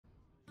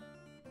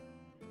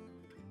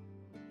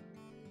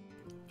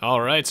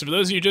Alright, so for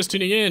those of you just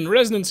tuning in,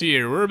 Resonance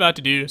here. We're about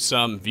to do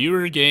some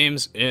viewer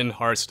games in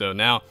Hearthstone.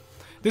 Now,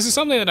 this is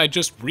something that I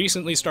just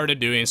recently started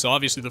doing, so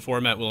obviously the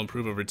format will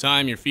improve over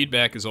time. Your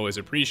feedback is always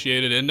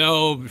appreciated, and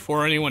no,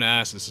 before anyone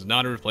asks, this is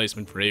not a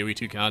replacement for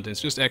AoE2 content,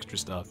 it's just extra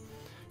stuff.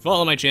 If you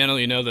follow my channel,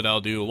 you know that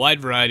I'll do a wide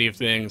variety of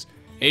things.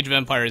 Age of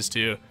Empires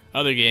 2,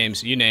 other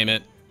games, you name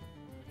it.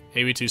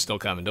 AoE2 is still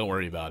coming, don't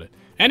worry about it.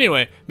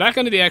 Anyway, back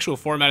onto the actual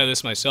format of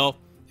this myself.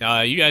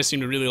 You guys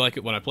seem to really like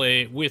it when I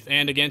play with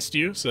and against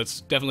you, so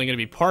that's definitely going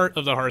to be part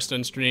of the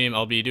Hearthstone stream.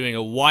 I'll be doing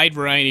a wide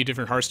variety of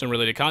different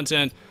Hearthstone-related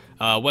content,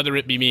 whether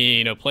it be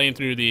me, playing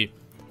through the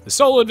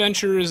solo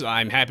adventures.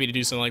 I'm happy to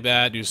do something like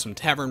that. Do some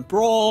Tavern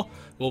Brawl.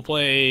 We'll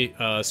play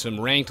some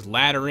ranked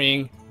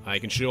laddering. I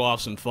can show off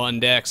some fun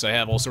decks. I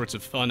have all sorts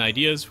of fun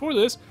ideas for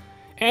this.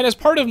 And as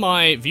part of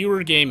my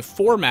viewer game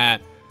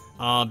format,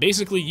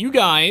 basically, you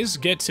guys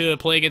get to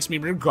play against me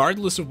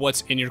regardless of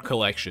what's in your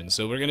collection.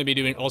 So we're going to be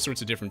doing all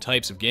sorts of different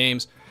types of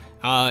games.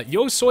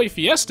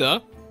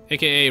 YoSoyFiesta,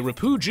 aka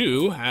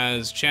Rapuju,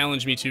 has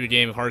challenged me to a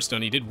game of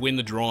Hearthstone. He did win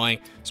the drawing,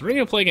 so we're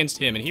going to play against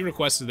him, and he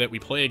requested that we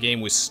play a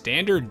game with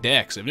standard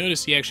decks. I've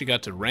noticed he actually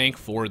got to rank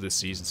 4 this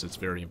season, so it's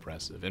very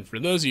impressive. And for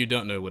those of you who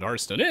don't know what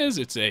Hearthstone is,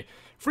 it's a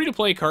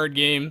free-to-play card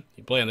game.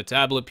 You play on the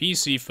tablet,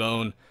 PC,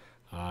 phone,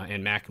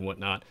 and Mac and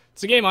whatnot.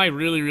 It's a game I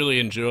really, really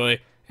enjoy.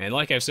 And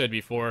like I've said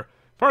before,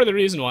 part of the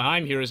reason why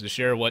I'm here is to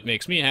share what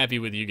makes me happy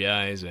with you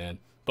guys and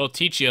both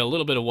teach you a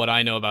little bit of what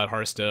I know about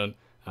Hearthstone,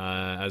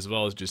 as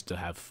well as just to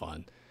have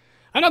fun.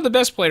 I'm not the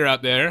best player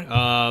out there.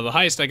 The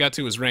highest I got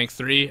to was rank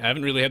 3. I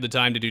haven't really had the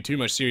time to do too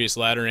much serious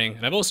laddering.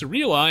 And I've also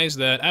realized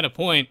that at a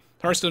point,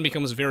 Hearthstone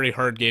becomes a very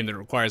hard game that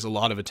requires a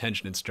lot of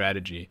attention and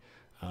strategy.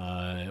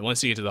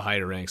 Once you get to the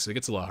higher ranks, it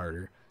gets a lot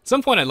harder. At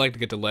some point, I'd like to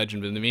get to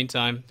Legend, but in the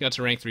meantime, got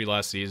to rank 3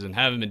 last season.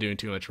 Haven't been doing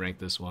too much rank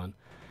this one.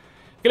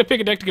 Gonna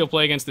pick a deck to go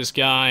play against this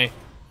guy.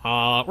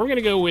 We're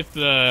gonna go with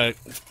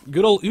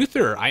good old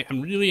Uther.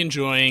 I'm really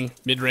enjoying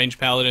Midrange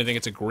Paladin. I think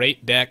it's a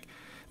great deck.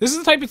 This is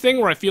the type of thing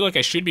where I feel like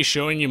I should be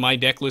showing you my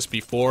deck list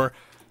before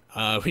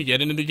we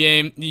get into the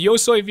game.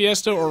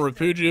 YoSoyFiesta or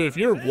Rapuju,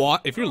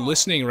 if you're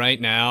listening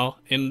right now,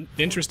 in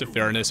the interest of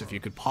fairness, if you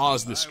could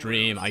pause the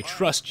stream, I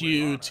trust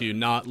you to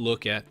not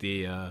look at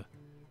the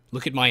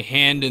look at my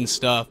hand and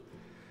stuff.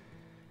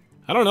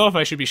 I don't know if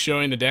I should be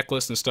showing the deck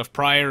list and stuff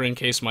prior in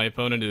case my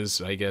opponent is,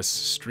 I guess,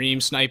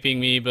 stream sniping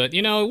me, but,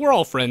 you know, we're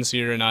all friends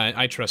here, and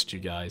I trust you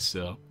guys,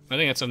 so I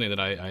think that's something that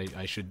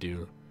I should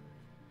do.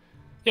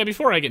 Yeah,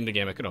 before I get into the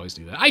game, I could always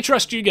do that. I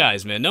trust you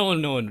guys, man. No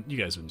one, you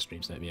guys wouldn't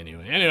stream snipe me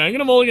anyway. Anyway, I'm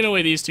gonna mulligan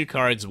away these 2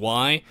 cards.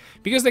 Why?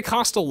 Because they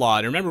cost a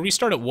lot. Remember, we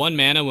start at 1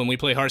 mana when we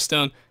play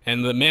Hearthstone,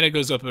 and the mana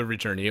goes up every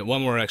turn. You get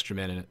 1 more extra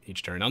mana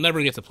each turn. I'll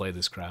never get to play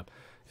this crap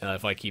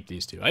if I keep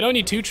these 2. I don't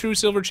need 2 true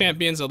silver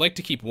champions. I'd like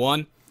to keep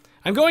 1.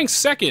 I'm going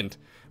second,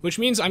 which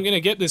means I'm going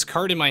to get this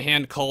card in my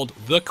hand called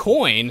the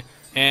Coin,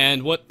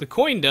 and what the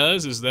Coin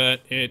does is that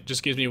it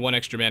just gives me 1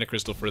 extra mana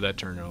crystal for that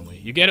turn only.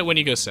 You get it when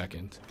you go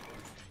second.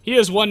 He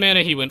has 1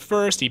 mana, he went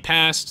first, he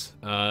passed,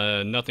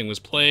 nothing was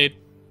played.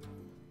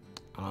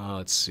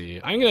 Let's see.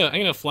 I'm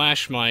gonna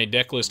flash my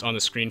deck list on the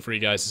screen for you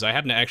guys, as I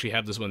happen to actually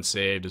have this one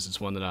saved, as it's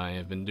one that I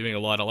have been doing a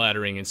lot of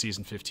laddering in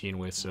Season 15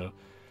 with, so if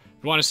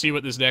you want to see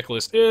what this deck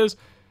list is,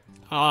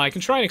 I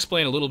can try and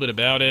explain a little bit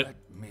about it.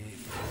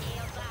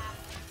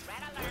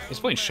 He's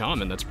playing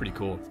Shaman, that's pretty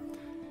cool.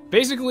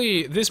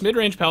 Basically, this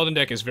Midrange Paladin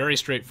deck is very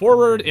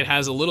straightforward. It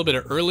has a little bit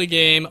of early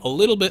game, a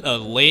little bit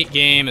of late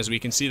game. As we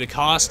can see, the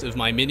cost of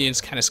my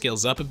minions kind of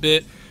scales up a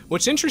bit.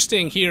 What's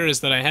interesting here is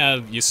that I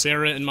have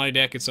Ysera in my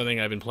deck. It's something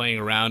I've been playing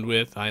around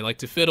with. I like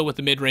to fiddle with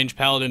the Midrange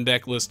Paladin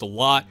deck list a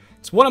lot.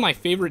 It's one of my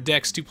favorite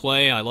decks to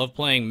play. I love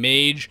playing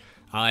Mage.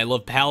 I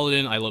love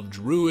Paladin. I love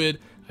Druid.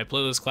 I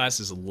play those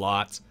classes a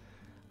lot.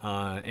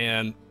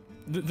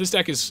 This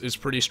deck is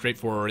pretty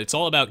straightforward. It's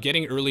all about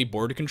getting early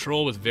board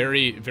control with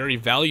very, very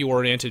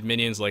value-oriented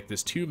minions like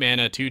this 2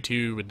 mana,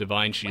 2/2 with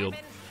Divine Shield,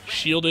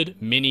 Shielded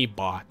Mini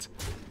Bot.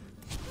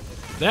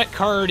 That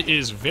card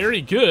is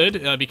very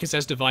good because it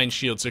has Divine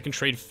Shield, so it can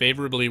trade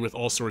favorably with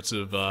all sorts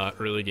of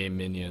early game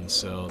minions,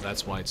 so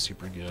that's why it's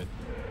super good.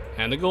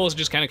 And the goal is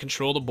just kind of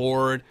control the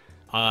board,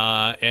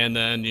 and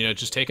then,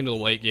 just take him to the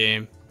late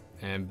game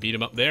and beat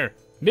him up there.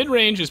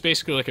 Mid-range is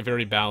basically like a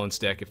very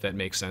balanced deck, if that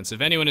makes sense.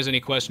 If anyone has any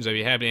questions, I'd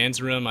be happy to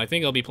answer them. I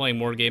think I'll be playing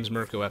more games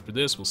Mirko after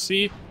this. We'll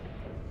see.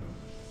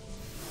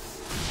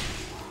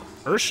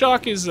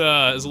 Earthshock is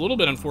a little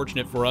bit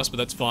unfortunate for us, but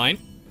that's fine.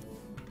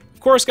 Of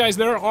course, guys,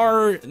 there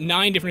are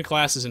 9 different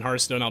classes in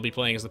Hearthstone. I'll be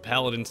playing as the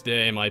Paladin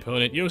today. My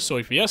opponent,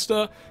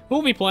 YoSoyFiesta,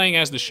 will be playing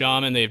as the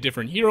Shaman. They have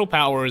different hero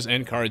powers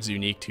and cards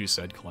unique to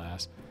said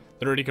class.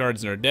 30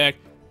 cards in our deck.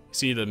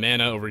 See the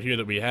mana over here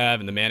that we have,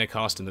 and the mana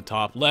cost in the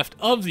top left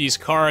of these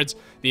cards.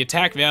 The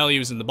attack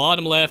value is in the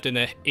bottom left, and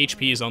the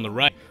HP is on the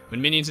right.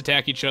 When minions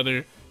attack each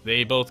other,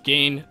 they both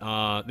gain,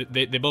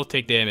 they both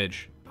take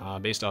damage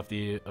based off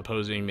the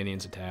opposing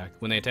minion's attack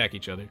when they attack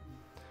each other.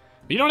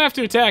 But you don't have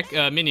to attack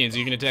minions,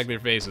 you can attack their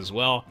face as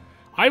well.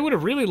 I would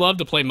have really loved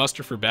to play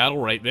Muster for Battle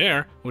right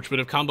there, which would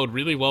have comboed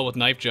really well with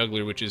Knife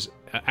Juggler, which is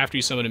after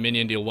you summon a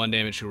minion, deal 1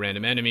 damage to a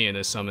random enemy, and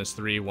this summons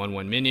 3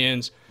 1/1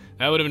 minions.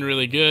 That would have been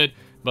really good,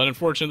 but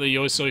unfortunately,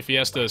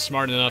 YoSoyFiesta is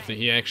smart enough that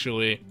he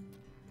actually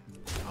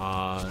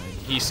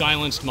he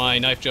silenced my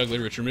Knife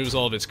Juggler, which removes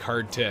all of its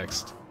card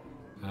text,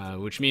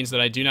 which means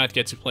that I do not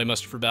get to play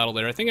Muster for Battle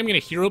there. I think I'm going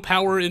to Hero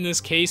Power in this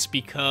case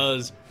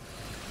because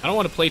I don't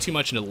want to play too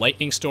much into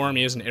Lightning Storm.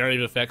 He has an area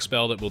of effect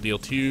spell that will deal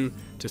 2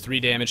 to 3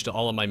 damage to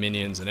all of my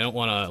minions, and I don't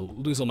want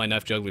to lose all my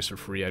Knife Jugglers for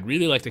free. I'd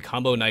really like to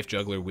combo Knife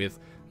Juggler with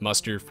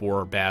Muster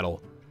for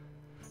Battle.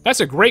 That's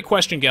a great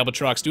question,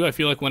 Galbatrox. Do I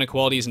feel like 1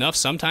 equality is enough?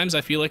 Sometimes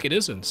I feel like it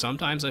isn't.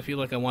 Sometimes I feel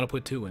like I want to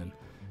put 2 in.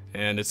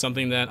 And it's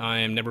something that I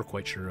am never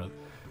quite sure of.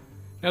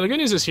 Now, the good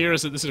news is here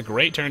is that this is a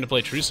great turn to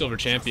play True Silver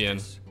Champion.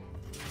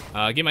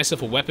 Get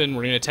myself a weapon.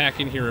 We're going to attack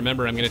in here.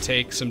 Remember, I'm going to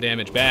take some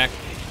damage back.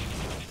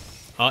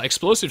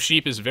 Explosive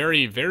Sheep is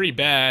very, very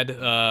bad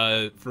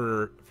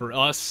for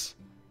us.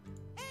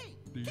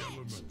 So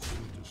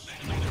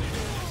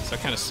that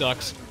kind of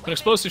sucks. When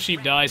Explosive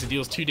Sheep dies, it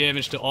deals 2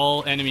 damage to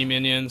all enemy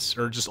minions,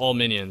 or just all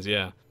minions,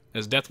 yeah. It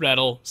has Death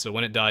Rattle, so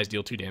when it dies,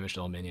 deal 2 damage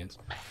to all minions.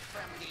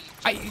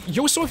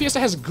 YoSoyFiesta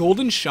has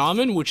Golden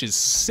Shaman, which is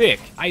sick.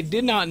 I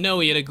did not know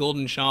he had a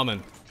Golden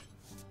Shaman.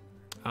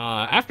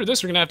 After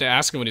this, we're going to have to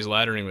ask him what he's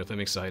laddering with. I'm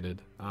excited.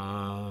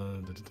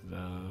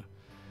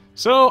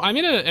 So, I'm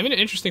in an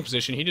interesting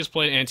position. He just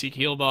played Antique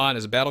Healbot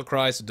as a battle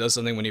cry, so it does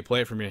something when you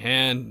play it from your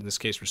hand. In this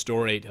case,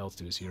 restore 8 health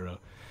to his hero.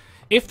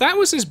 If that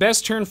was his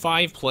best turn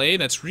 5 play,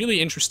 that's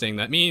really interesting.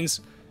 That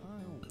means,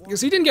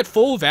 because he didn't get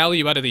full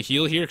value out of the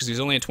heal here, because he's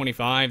only at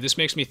 25, this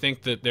makes me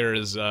think that there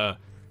is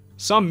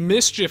some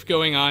mischief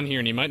going on here,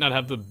 and he might not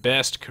have the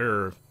best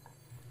curve.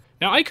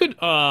 Now, I could,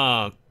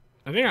 I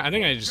think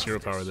I just Hero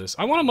Power this.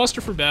 I want to Muster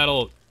for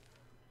Battle.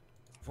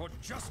 For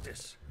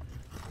justice.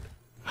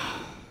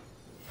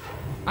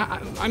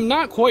 I'm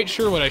not quite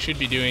sure what I should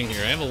be doing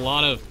here. I have a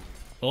lot of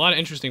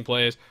interesting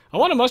plays. I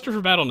want to Muster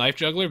for Battle Knife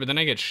Juggler, but then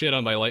I get shit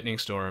on by Lightning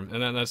Storm,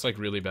 and that's like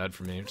really bad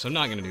for me. So I'm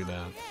not gonna do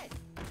that.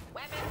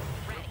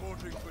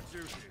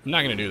 I'm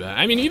not gonna do that.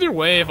 I mean, either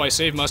way, if I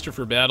save Muster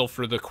for Battle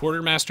for the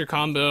Quartermaster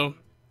combo,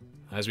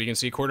 as we can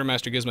see,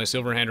 Quartermaster gives my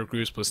Silver Hand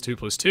Recruits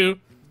 +2/+2,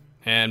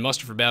 and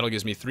Muster for Battle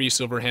gives me 3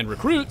 Silver Hand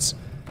Recruits.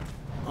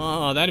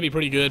 That'd be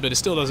pretty good, but it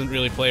still doesn't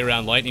really play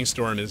around Lightning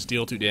Storm as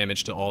deal 2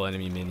 damage to all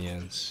enemy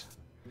minions.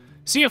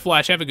 See ya,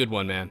 Flash. Have a good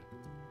one, man.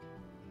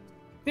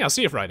 Yeah, I'll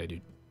see you Friday,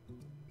 dude.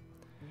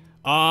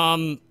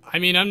 I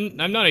mean,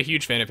 I'm not a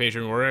huge fan of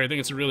Patron Warrior. I think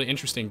it's a really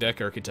interesting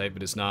deck archetype,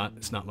 but it's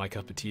not my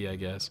cup of tea, I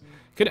guess.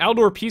 Could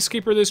Aldor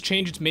Peacekeeper this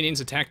change its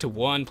minions attack to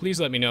 1? Please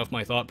let me know if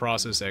my thought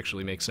process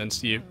actually makes sense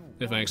to you,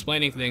 if I'm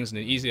explaining things in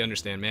an easy to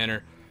understand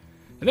manner.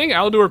 I think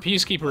Aldor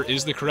Peacekeeper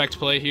is the correct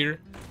play here.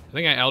 I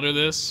think I Aldor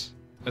this.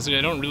 As in,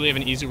 I don't really have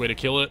an easy way to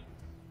kill it.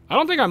 I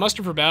don't think I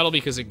Muster for Battle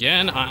because,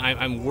 again,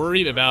 I'm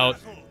worried about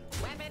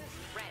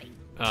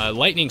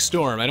Lightning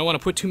Storm. I don't want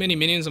to put too many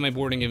minions on my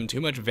board and give him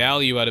too much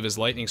value out of his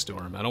Lightning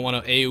Storm. I don't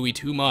want to AoE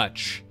too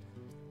much.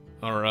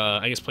 Or,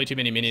 I guess play too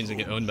many minions and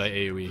get owned by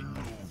AoE.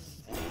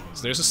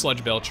 So there's a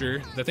Sludge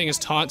Belcher. That thing is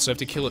taunt, so I have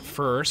to kill it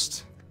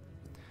first.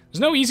 There's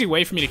no easy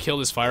way for me to kill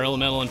this Fire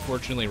Elemental,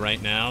 unfortunately, right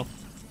now.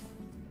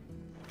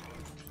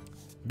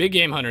 Big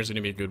Game Hunter is going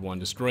to be a good one.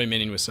 Destroy a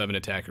minion with 7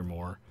 attack or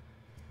more.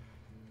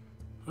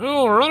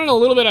 Oh, we're running a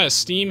little bit out of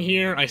steam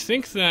here. I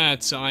think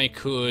that I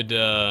could,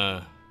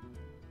 not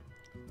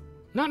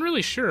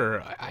really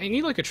sure. I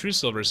need like a True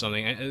Silver or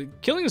something.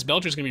 Killing this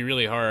Belcher is going to be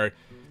really hard.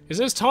 It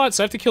says taunt,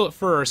 so I have to kill it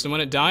first, and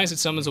when it dies, it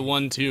summons a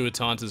 1/2 with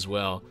taunt as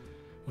well,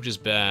 which is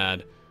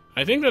bad.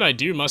 I think that I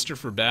do Muster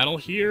for Battle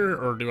here,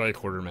 or do I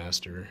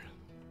Quartermaster?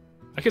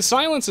 I could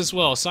silence as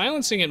well.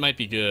 Silencing it might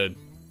be good.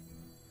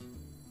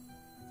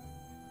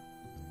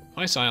 If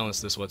I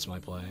silence this, what's my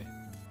play?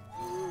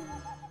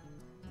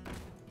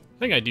 I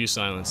think I do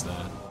silence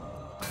that.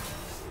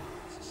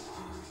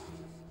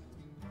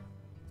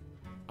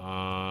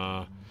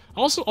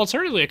 Also,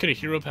 alternatively, I could have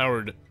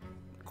hero-powered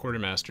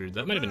Quartermaster.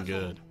 That might have been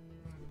good.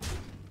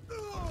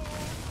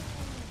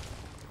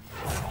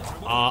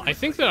 I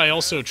think that I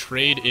also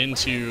trade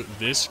into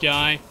this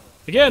guy.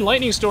 Again,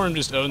 Lightning Storm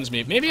just owns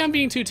me. Maybe I'm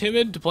being too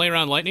timid to play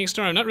around Lightning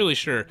Storm. I'm not really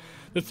sure.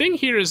 The thing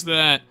here is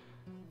that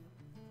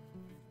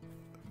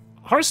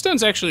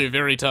Hearthstone's actually a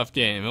very tough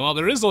game. And while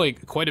there is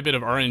like quite a bit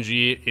of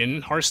RNG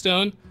in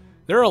Hearthstone,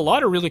 there are a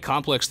lot of really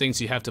complex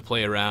things you have to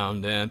play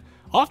around, and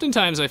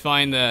oftentimes I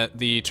find that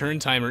the turn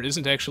timer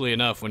isn't actually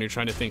enough when you're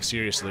trying to think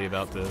seriously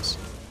about this.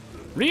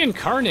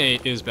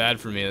 Reincarnate is bad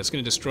for me. That's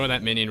going to destroy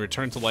that minion,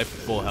 return to life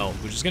with full health,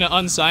 which is going to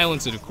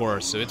unsilence it, of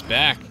course, so it's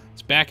back.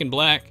 It's back in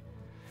black.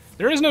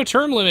 There is no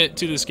term limit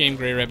to this game,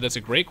 Grey Reb. That's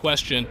a great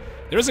question.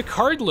 There is a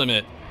card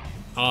limit.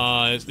 You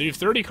have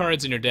 30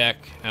 cards in your deck,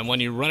 and when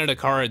you run out of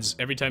cards,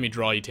 every time you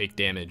draw, you take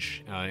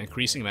damage.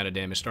 Increasing amount of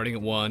damage, starting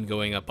at 1,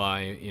 going up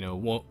by,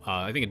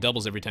 I think it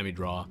doubles every time you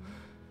draw.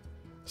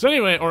 So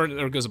anyway, or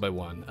it goes up by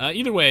 1.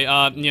 Either way,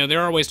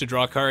 there are ways to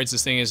draw cards.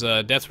 This thing is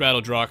a Death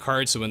Rattle draw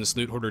card, so when this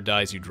Loot Hoarder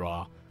dies, you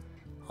draw.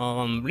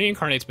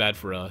 Reincarnate's bad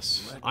for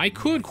us. I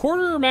could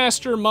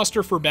Quartermaster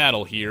muster for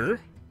battle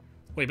here.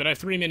 Wait, but I have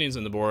 3 minions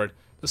on the board.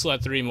 This will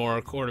add 3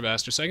 more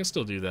Quartermaster, so I can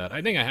still do that.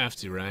 I think I have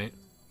to, right?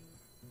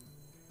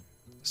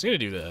 So I'm gonna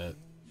do that.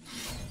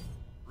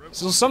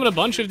 So we'll summon a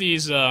bunch of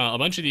these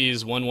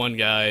 1/1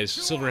 guys,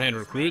 Silverhand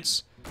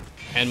recruits,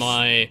 and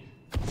my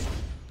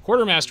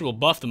Quartermaster will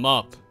buff them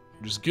up,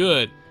 which is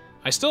good.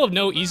 I still have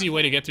no easy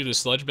way to get through the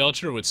Sludge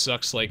Belcher, which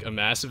sucks like a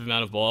massive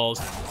amount of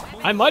balls.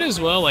 I might as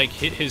well like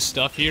hit his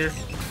stuff here.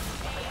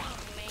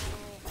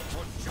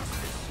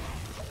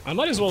 I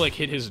might as well like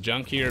hit his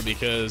junk here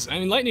because, I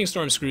mean, Lightning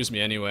Storm screws me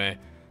anyway.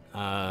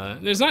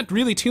 There's not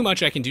really too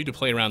much I can do to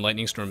play around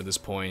Lightning Storm at this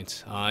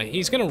point.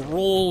 He's gonna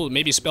roll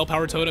maybe Spell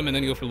Power Totem and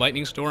then go for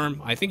Lightning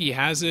Storm. I think he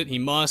has it, he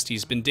must.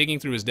 He's been digging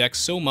through his deck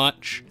so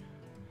much.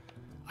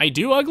 I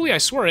do Ugly? I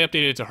swear I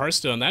updated it to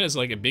Hearthstone. That is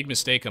like a big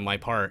mistake on my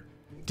part.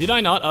 Did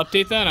I not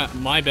update that?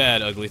 My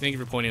bad, Ugly. Thank you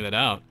for pointing that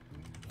out.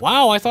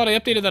 Wow, I thought I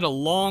updated that a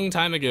long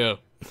time ago.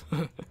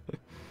 That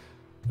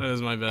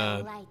is my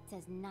bad. The light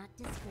does not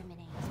discriminate.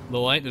 The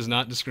light does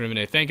not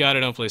discriminate. Thank God I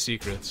don't play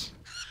secrets.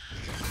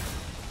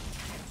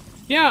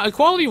 Yeah,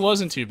 equality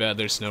wasn't too bad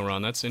there,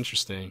 Snowron. That's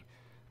interesting.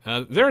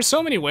 There are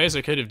so many ways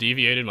I could have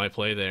deviated my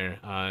play there.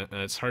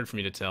 It's hard for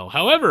me to tell.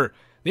 However,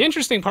 the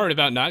interesting part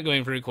about not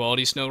going for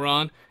equality,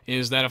 Snowron,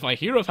 is that if I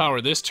hero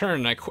power this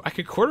turn, I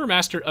could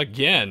Quartermaster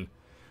again,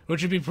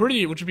 which would be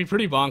pretty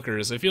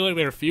bonkers. I feel like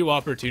there are a few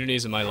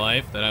opportunities in my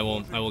life that I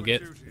will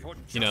get,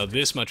 you know,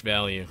 this much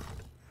value.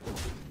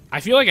 I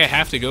feel like I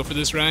have to go for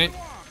this, right?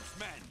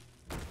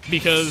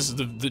 Because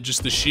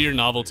just the sheer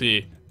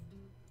novelty.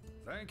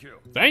 Thank you.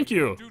 Thank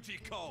you. Duty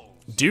calls.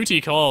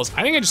 Duty calls.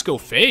 I think I just go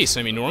face.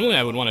 I mean, normally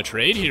I would want to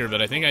trade here,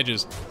 but I think I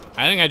just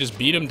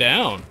beat him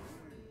down.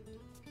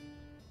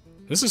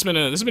 This has been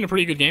a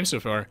pretty good game so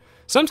far.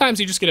 Sometimes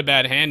you just get a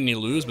bad hand and you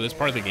lose, but it's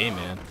part of the game,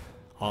 man.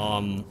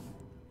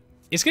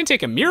 It's gonna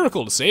take a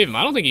miracle to save him.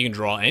 I don't think he can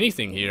draw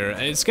anything here.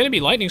 It's gonna be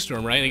Lightning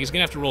Storm, right? Like he's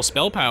gonna have to roll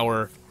Spell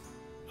Power.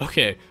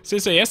 Okay, so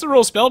he has to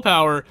roll Spell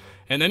Power,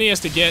 and then he has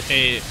to get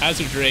a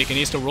Hazard Drake, and he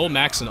has to roll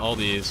Max in all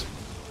these.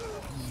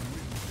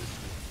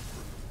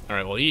 All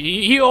right, well,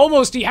 he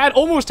almost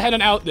had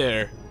an out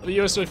there. The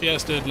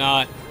YoSoyFiesta did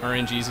not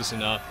RNGesus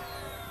enough.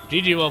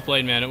 GG, well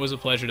played, man. It was a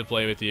pleasure to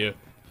play with you,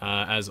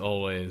 as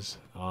always.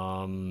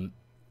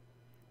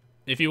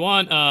 If you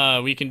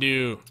want, we can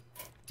do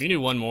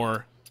one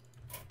more.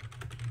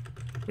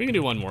 We can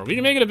do one more. We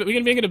can make it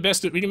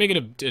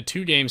a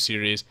 2-game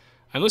series.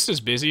 I'm listed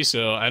as busy,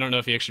 so I don't know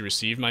if he actually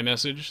received my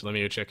message. Let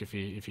me go check if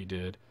he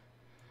did.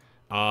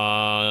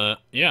 Yeah,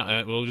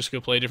 we'll just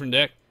go play a different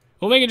deck.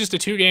 We'll make it just a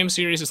 2-game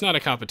series. It's not a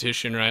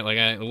competition, right? Like,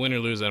 win or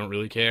lose, I don't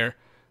really care.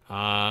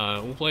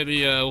 We'll play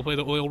the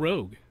Oil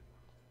Rogue.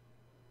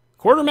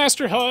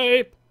 Quartermaster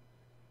hype.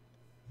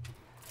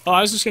 Oh,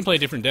 I was just gonna play a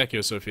different deck,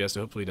 YoSoyFiesta.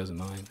 Hopefully he doesn't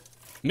mind.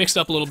 Mixed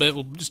up a little bit.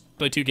 We'll just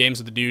play 2 games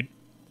with the dude.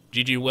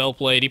 GG, well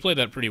played. He played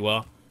that pretty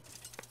well.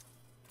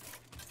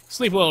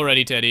 Sleep well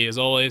already, Teddy, as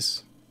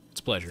always. It's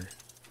a pleasure.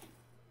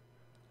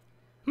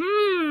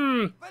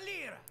 Valir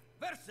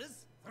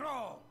versus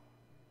Throw.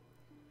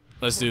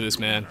 Let's do this,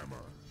 man.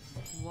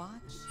 Watch.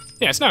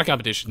 Yeah, it's not a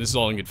competition. This is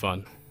all in good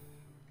fun.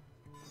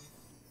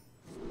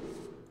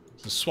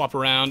 Just swap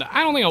around.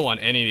 I don't think I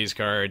want any of these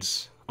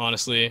cards,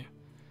 honestly.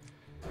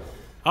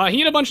 He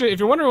had a bunch of... If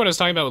you're wondering what I was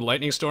talking about with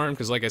Lightning Storm,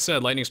 because like I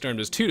said, Lightning Storm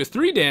does 2 to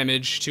 3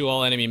 damage to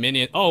all enemy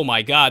minions. Oh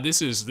my god,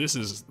 this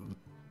is...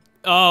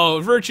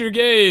 Oh, Virtue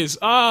Gaze!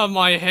 Ah,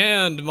 my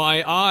hand,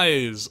 my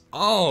eyes!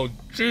 Oh,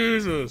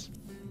 Jesus!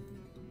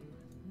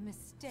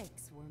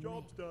 Mistakes were made.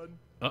 Job's done.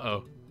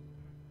 Uh-oh.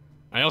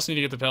 I also need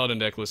to get the Paladin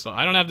deck list on.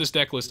 I don't have this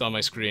deck list on my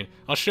screen.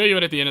 I'll show you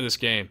it at the end of this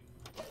game.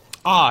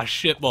 Ah,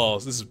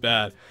 shitballs. This is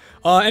bad.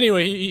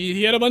 Anyway,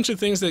 he had a bunch of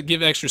things that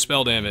give extra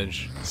spell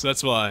damage. So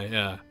that's why,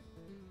 yeah.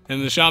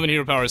 And the Shaman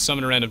Hero Power is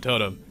summon a random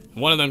totem.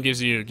 One of them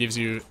gives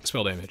you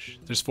spell damage.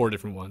 There's 4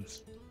 different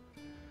ones.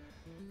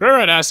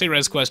 Alright, ask a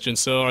res question.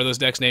 So are those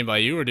decks named by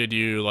you, or did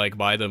you, like,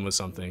 buy them with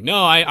something?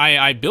 No,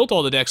 I built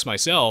all the decks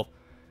myself,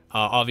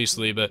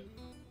 obviously, but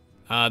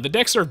the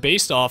decks are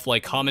based off,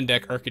 like, common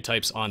deck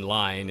archetypes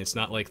online. It's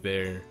not like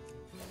they're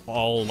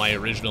all my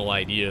original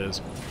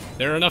ideas.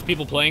 There are enough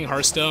people playing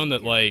Hearthstone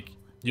that, like,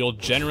 you'll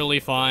generally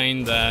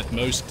find that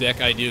most deck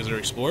ideas are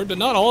explored, but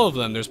not all of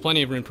them. There's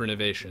plenty of room for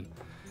innovation.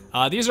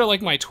 These are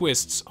like my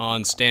twists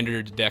on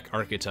standard deck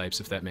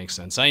archetypes, if that makes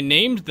sense. I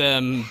named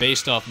them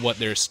based off what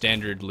they're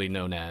standardly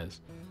known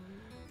as.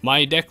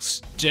 My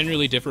decks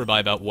generally differ by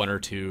about 1 or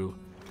 2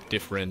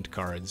 different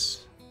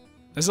cards.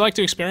 I just like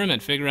to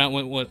experiment, figure out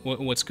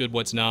what's good,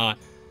 what's not.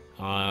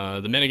 The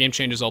metagame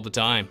changes all the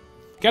time.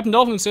 Captain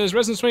Dolphin says,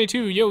 Resonance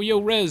 22, yo,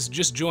 Rez,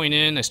 just join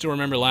in. I still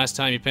remember last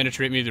time you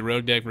penetrate me with the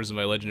Rogue deck versus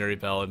my Legendary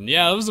Paladin.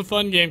 Yeah, it was a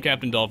fun game,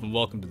 Captain Dolphin.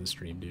 Welcome to the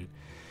stream, dude.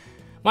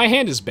 My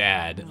hand is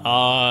bad.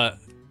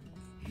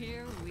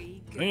 Here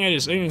we go. I can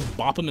just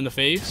bop him in the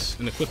face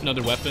and equip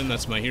another weapon.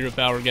 That's my hero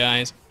power,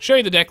 guys. Show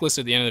you the deck list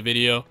at the end of the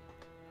video.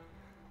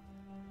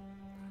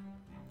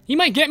 He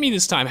might get me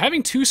this time.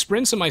 Having 2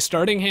 sprints in my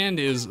starting hand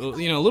is,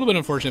 you know, a little bit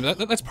unfortunate.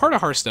 But that's part of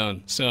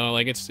Hearthstone, so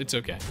like it's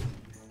okay.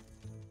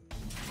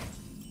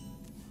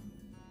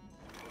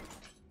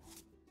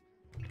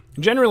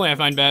 Generally, I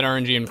find bad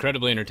RNG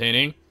incredibly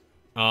entertaining,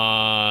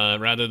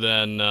 rather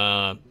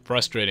than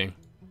frustrating.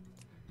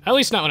 At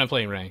least not when I'm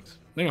playing ranked.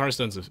 I think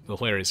Hearthstone's a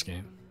hilarious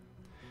game.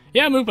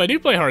 Yeah, Moop, I do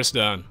play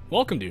Hearthstone.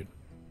 Welcome, dude.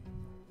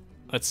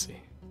 Let's see.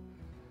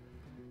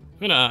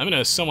 I'm in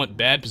a somewhat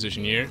bad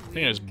position here. I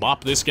think I just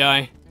bop this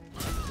guy.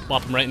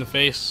 Bop him right in the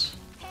face.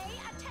 Pay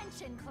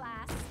attention,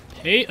 class.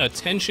 Pay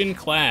attention,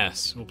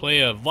 class. We'll play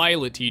a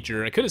Violet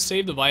Teacher. I could have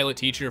saved the Violet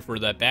Teacher for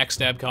that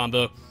backstab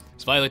combo.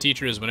 This Violet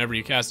Teacher is whenever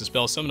you cast a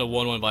spell, summon a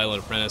 1/1 Violet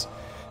Apprentice.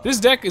 This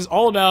deck is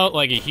all about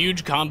like a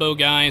huge combo,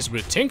 guys,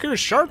 with Tinker's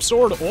Sharp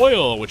Sword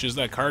Oil, which is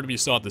that card we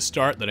saw at the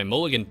start that I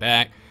mulliganed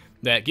back,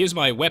 that gives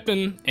my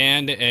weapon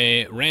and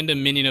a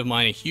random minion of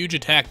mine a huge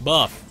attack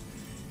buff.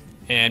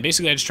 And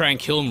basically I just try and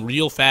kill them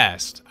real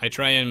fast. I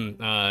try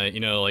and, you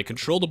know, like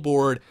control the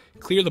board,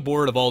 clear the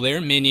board of all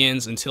their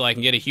minions until I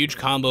can get a huge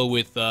combo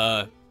with,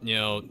 you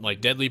know, like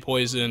Deadly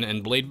Poison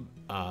and Blade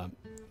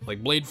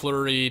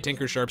Flurry,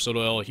 Tinker's Sharp Sword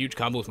Oil, a huge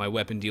combo with my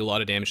weapon, deal a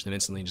lot of damage to them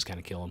instantly and just kind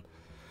of kill them.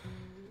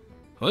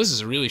 Well, this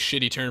is a really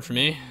shitty turn for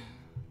me.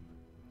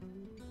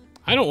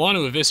 I don't want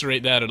to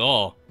eviscerate that at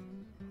all.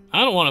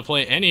 I don't want to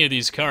play any of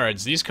these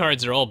cards. These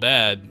cards are all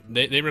bad.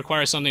 They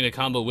require something to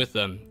combo with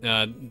them.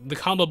 The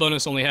combo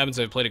bonus only happens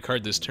if I've played a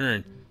card this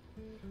turn.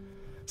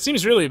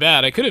 Seems really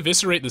bad. I could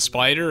eviscerate the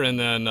spider and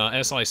then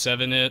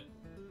SI7 it.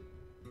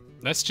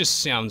 That just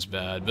sounds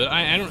bad, but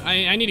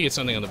I need to get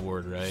something on the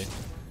board, right?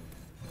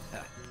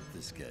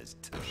 This guy's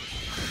toast.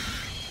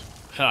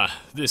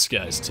 Ha, this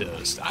guy's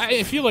toast.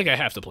 I feel like I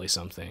have to play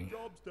something.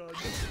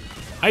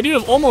 I do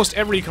have almost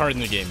every card in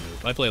the game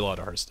move. I play a lot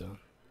of Hearthstone.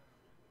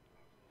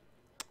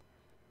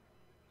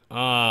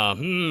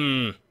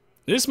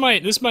 This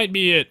might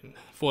be it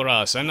for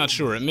us. I'm not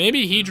sure.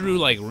 Maybe he drew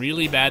like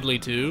really badly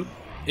too.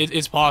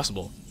 It's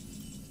possible.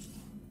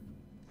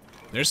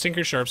 There's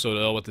Tinker's Sharp Sword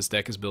Oil, what this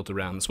deck is built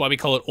around. That's why we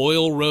call it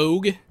Oil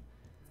Rogue.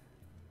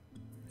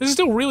 This is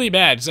still really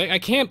bad, because I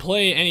can't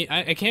play any...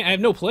 I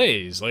have no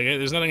plays. Like,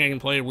 there's nothing I can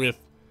play with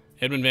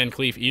Edwin Van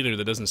Cleef either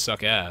that doesn't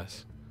suck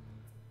ass.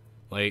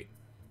 Like,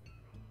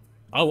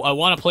 I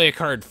want to play a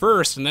card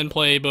first, and then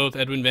play both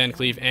Edwin Van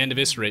Cleef and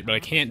Eviscerate, but I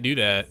can't do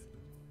that.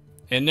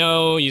 And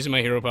no, using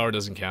my hero power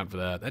doesn't count for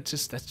that. That's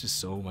just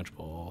so much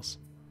balls.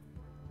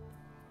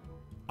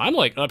 I'm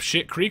like up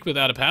shit creek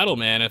without a paddle,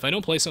 man. If I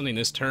don't play something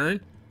this turn,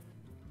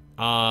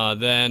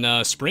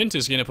 then Sprint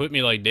is gonna put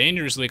me like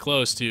dangerously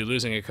close to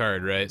losing a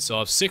card, right? So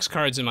I'll have 6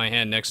 cards in my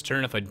hand next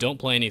turn if I don't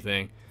play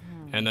anything,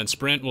 and then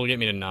Sprint will get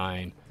me to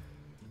 9.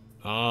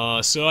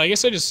 So I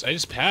guess I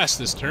just pass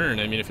this turn.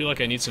 I mean, I feel like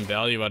I need some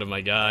value out of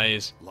my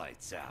guys.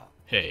 Lights out.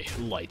 Hey,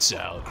 lights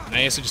out. And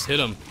I guess I just hit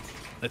him.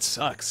 That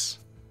sucks.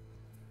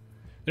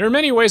 There are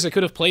many ways I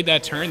could have played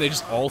that turn. They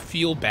just all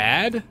feel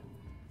bad.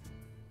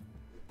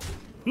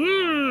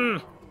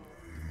 Well,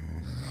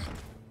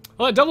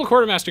 that double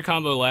Quartermaster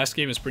combo last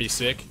game is pretty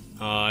sick.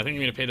 I think I'm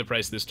gonna pay the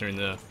price this turn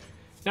though.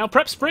 Now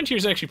Prep Sprint here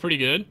is actually pretty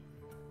good.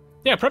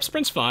 Yeah, Prep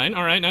Sprint's fine.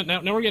 All right,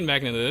 now we're getting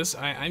back into this.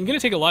 I'm gonna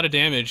take a lot of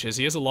damage as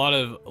he has a lot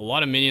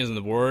of minions on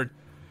the board.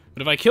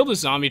 But if I kill this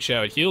zombie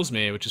chow, it heals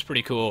me, which is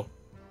pretty cool.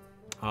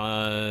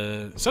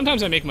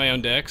 Sometimes I make my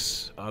own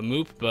decks,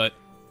 Moop, but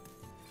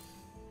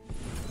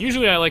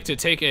usually I like to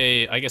take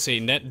I guess a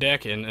net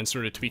deck and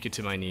sort of tweak it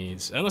to my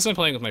needs. Unless I'm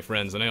playing with my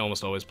friends, then I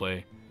almost always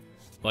play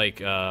like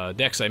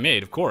decks I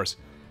made, of course.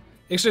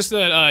 It's just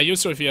that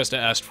YoSoyFiesta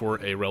asked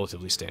for a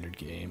relatively standard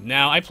game.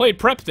 Now, I played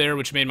Prep there,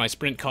 which made my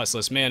Sprint cost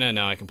less mana.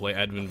 Now I can play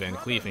Edwin Van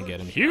Cleef and get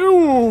him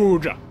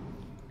huge! I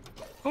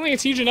don't think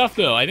it's huge enough,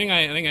 though. I think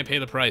I pay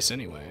the price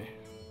anyway.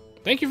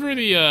 Thank you for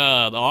the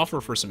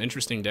offer for some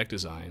interesting deck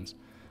designs.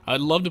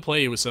 I'd love to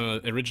play with some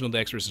original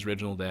decks versus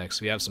original decks.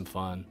 We have some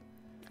fun.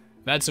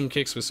 I've had some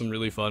kicks with some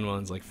really fun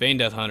ones, like Feign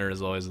Death Hunter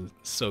is always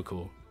so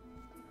cool.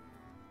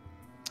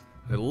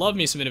 I love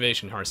me some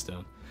innovation in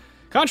Hearthstone.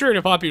 Contrary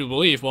to popular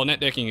belief, while net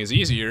decking is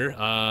easier,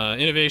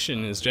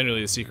 innovation is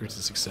generally the secret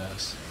to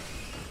success.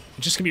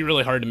 It just can be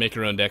really hard to make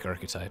your own deck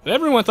archetype.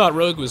 Everyone thought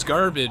Rogue was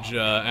garbage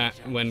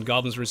when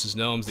Goblins vs.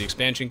 Gnomes, the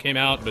expansion, came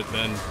out, but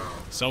then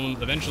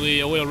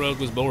eventually Oil Rogue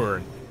was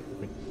born.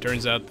 It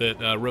turns out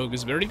that Rogue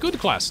is a very good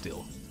class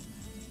still.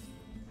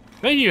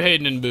 Thank you,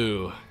 Hayden and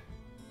Boo.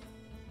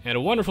 Had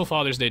a wonderful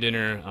Father's Day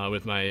dinner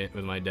with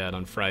my dad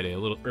on Friday, a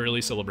little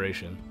early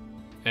celebration,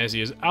 as he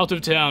is out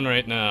of town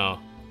right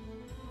now.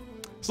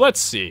 So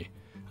let's see.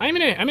 I'm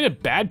in a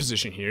bad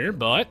position here,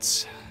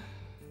 but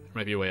there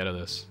might be a way out of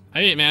this. I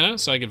have 8 mana,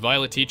 so I get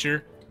Violet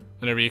Teacher.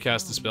 Whenever you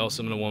cast the spell,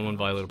 summon a 1/1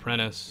 Violet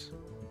Apprentice.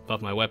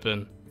 Buff my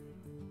weapon.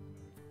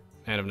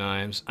 Man of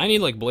Knives. I need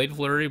like Blade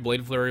Flurry.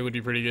 Blade Flurry would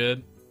be pretty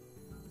good.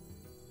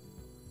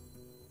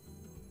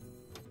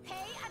 Pay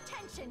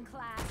attention,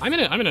 class. I'm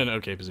in an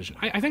okay position.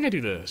 I think I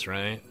do this,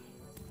 right?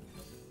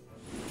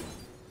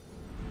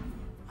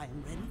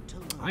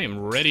 I am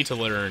ready to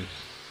learn.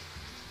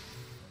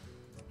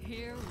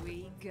 Here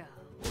we go.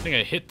 I think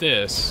I hit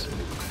this.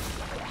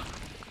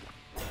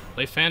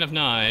 Play Fan of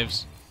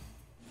Knives.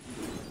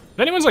 If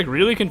anyone's like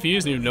really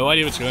confused and you have no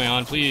idea what's going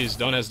on, please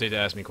don't hesitate to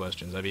ask me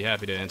questions. I'd be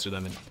happy to answer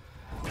them in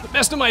the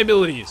best of my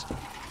abilities. I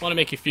want to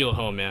make you feel at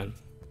home, man.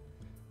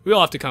 We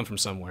all have to come from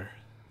somewhere.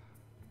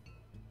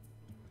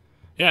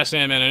 Yeah,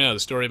 Sandman, I know, the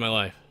story of my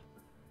life.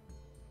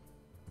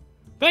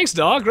 Thanks,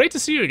 Daw. Great to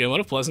see you again. What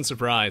a pleasant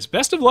surprise.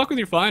 Best of luck with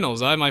your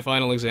finals. I have my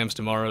final exams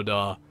tomorrow,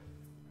 Daw.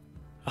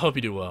 I hope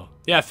you do well.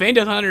 Yeah, Feign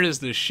Death Hunter is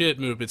the shit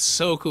move. It's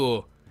so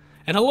cool.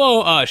 And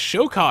hello,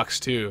 Showcox,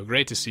 too.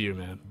 Great to see you,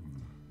 man.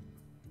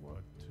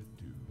 What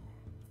to do?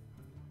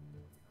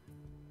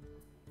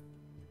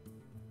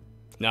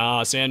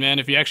 Nah, Sandman,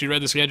 if you actually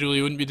read the schedule,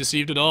 you wouldn't be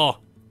deceived at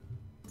all.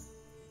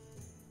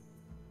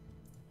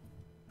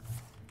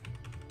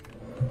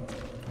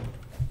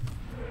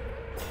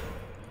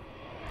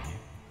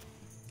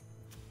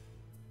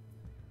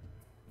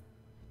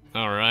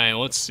 Alright,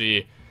 let's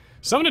see.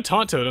 Summon a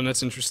Taunt Totem,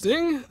 that's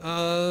interesting.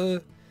 I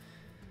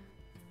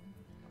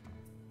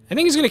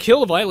think he's gonna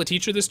kill a Violet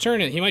Teacher this turn,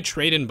 and he might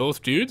trade in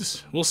both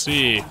dudes. We'll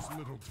see.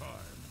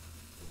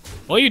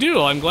 Well, you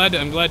do. I'm glad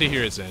to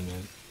hear it,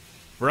 Sandman.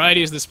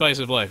 Variety is the spice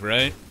of life,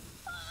 right?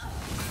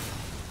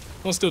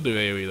 We'll still do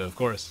AoE though, of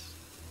course.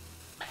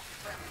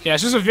 Yeah,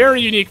 it's just a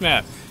very unique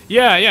map.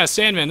 Yeah,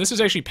 Sandman. This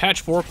is actually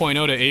patch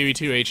 4.0 to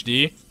AoE2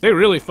 HD. They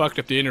really fucked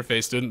up the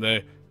interface, didn't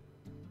they?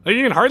 Like,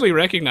 you can hardly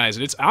recognize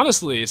it. It's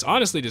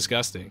honestly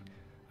disgusting.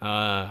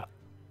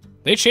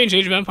 They changed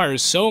Age of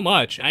Empires so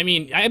much. I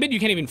mean, I bet you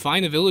can't even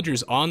find the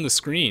villagers on the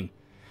screen.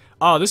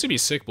 Oh, this would be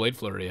sick Blade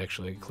Flurry,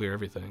 actually. Clear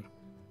everything.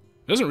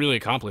 It doesn't really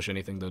accomplish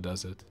anything, though,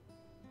 does it?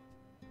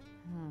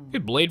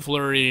 Get Blade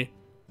Flurry,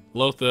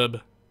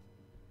 Loatheb.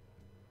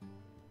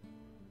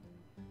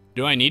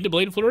 Do I need to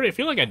Blade Flurry? I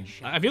feel like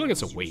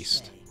it's a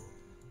waste.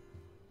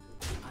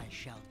 I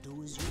shall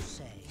do as you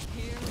say.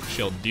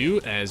 Shall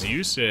do as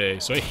you say.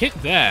 So I hit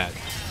that.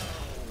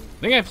 I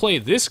think I play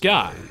this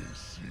guy.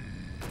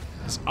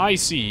 This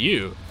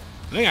ICU.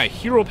 I think I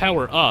hero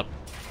power up.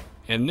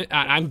 And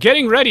I'm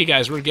getting ready,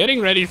 guys. We're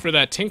getting ready for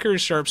that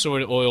Tinker's Sharp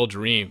Sword Oil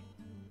Dream.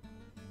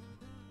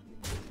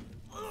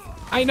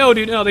 I know,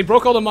 dude. No, they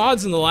broke all the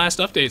mods in the last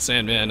update,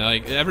 Sandman.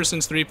 Like, ever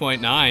since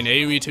 3.9,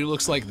 AoE2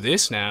 looks like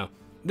this now.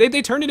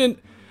 They turned it in...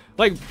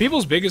 Like,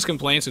 people's biggest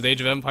complaints with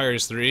Age of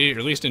Empires 3, or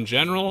at least in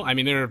general, I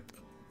mean,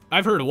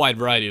 I've heard a wide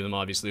variety of them,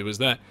 obviously, was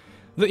that...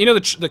 You know,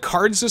 the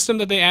card system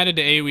that they added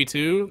to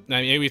AoE2,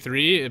 I mean, AoE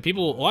 3,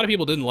 a lot of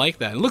people didn't like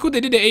that. And look what they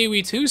did to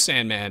AoE 2,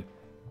 Sandman.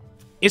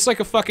 It's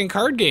like a fucking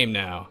card game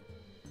now.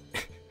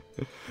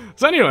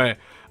 So anyway,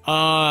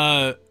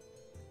 I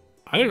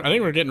think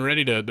we're getting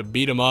ready to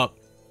beat them up.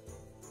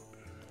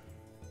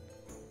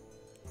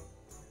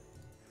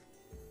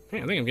 I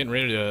think I'm getting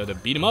ready to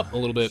beat him up a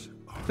little bit.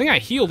 I think I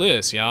heal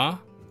this, yeah?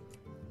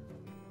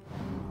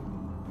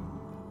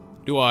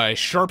 Do I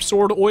Sharp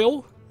Sword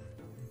Oil?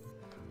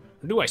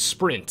 Or do I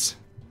sprint?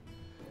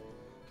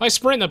 If I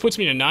sprint, that puts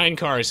me to 9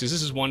 cards, because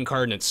this is one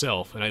card in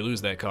itself, and I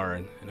lose that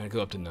card, and I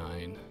go up to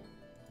 9.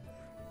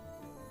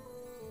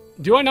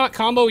 Do I not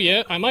combo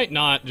yet? I might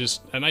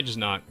just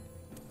not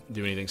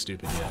do anything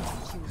stupid yet.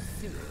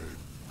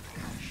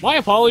 My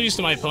apologies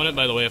to my opponent,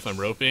 by the way, if I'm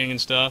roping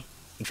and stuff.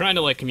 I'm trying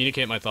to, like,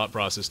 communicate my thought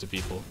process to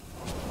people.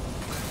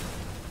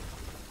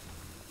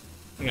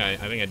 I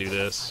think I do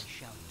this.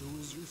 I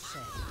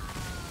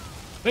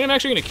think I'm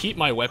actually going to keep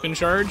my weapon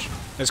charge,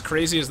 as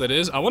crazy as that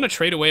is. I want to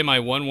trade away my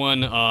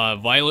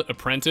 1/1 Violet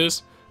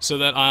Apprentice, so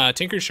that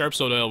Tinker's Sharp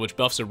Sword Oil, which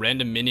buffs a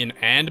random minion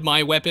and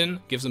my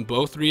weapon, gives them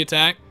both 3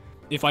 attack.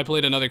 If I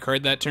played another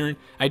card that turn,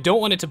 I don't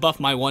want it to buff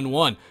my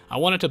 1/1. I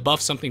want it to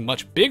buff something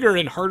much bigger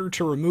and harder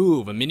to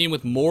remove, a minion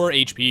with more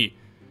HP.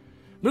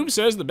 Boom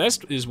says the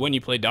best is when you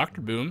play Dr.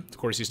 Boom. Of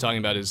course, he's talking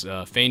about his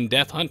Feign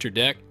Death Hunter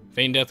deck.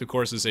 Feign Death, of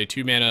course, is a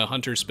 2-mana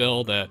Hunter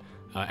spell that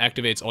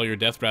activates all your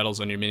death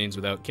rattles on your minions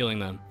without killing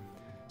them.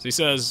 So he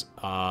says,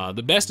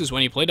 the best is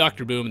when you play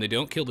Dr. Boom and they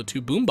don't kill the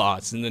 2 Boom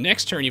bots. And the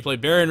next turn you play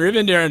Baron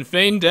Rivendare and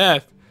Feign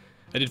Death.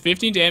 I did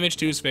 15 damage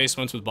to his face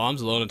once with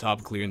bombs alone on top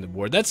of clearing the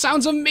board. That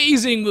sounds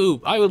amazing,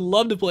 Moop! I would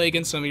love to play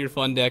against some of your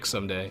fun decks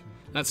someday.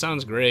 That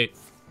sounds great.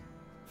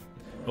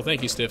 Well,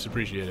 thank you, Stiffs.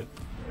 Appreciate it.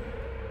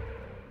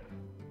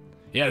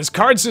 Yeah, this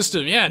card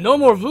system. Yeah, no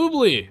more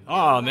Voobly.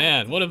 Oh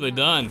man, what have they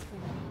done?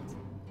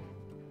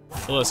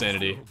 Hello,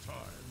 Sanity.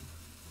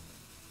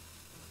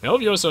 I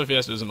hope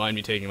YoSoyFiesta doesn't mind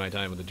me taking my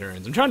time with the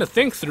turns. I'm trying to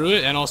think through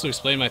it and also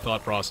explain my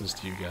thought process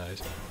to you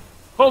guys.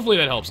 Hopefully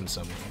that helps in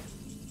some way.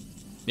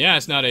 Yeah,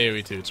 it's not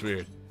AoE 2. It's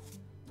weird.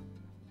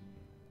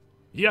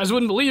 You guys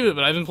wouldn't believe it,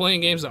 but I've been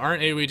playing games that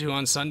aren't AoE 2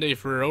 on Sunday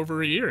for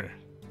over a year.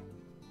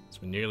 It's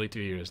been nearly 2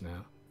 years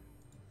now.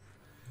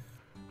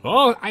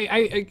 Well,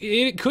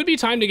 it could be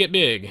time to get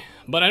big,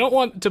 but I don't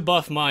want to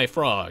buff my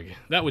frog.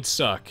 That would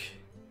suck.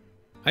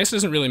 I guess it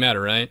doesn't really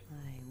matter, right?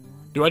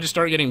 Do I just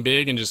start getting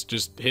big and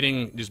just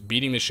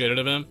beating the shit out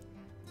of him?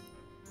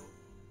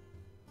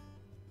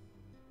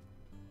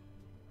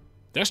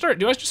 Do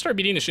I just start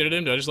beating the shit out of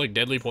him? Do I just like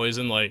deadly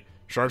poison, like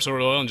Sharp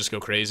Sword Oil, and just go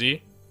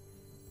crazy?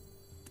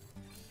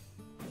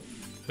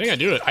 I think I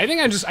do it. I think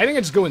I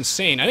just go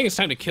insane. I think it's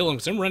time to kill him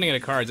because I'm running out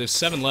of cards. I have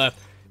 7 left.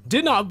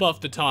 Did not buff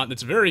the taunt.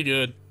 That's very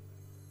good.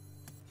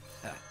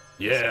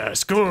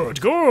 Yes, good,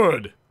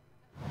 good.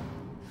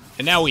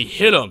 And now we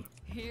hit him.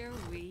 Here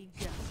we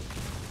go.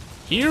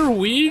 Here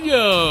we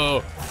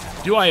go.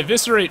 Do I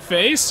eviscerate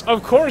face?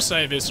 Of course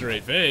I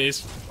eviscerate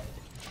face.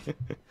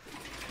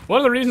 One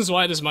of the reasons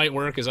why this might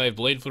work is I have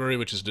Blade Flurry,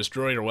 which is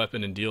destroy your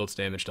weapon and deal its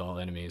damage to all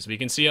enemies. We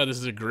can see how this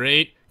is a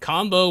great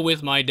combo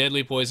with my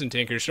Deadly Poison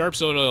Tinker, Sharp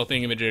Soda Oil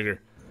Thingamajigger.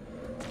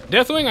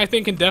 Deathwing, I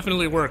think, can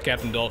definitely work,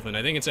 Captain Dolphin.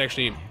 I think it's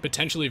actually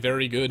potentially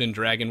very good in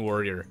Dragon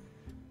Warrior.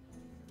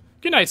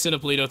 Good night,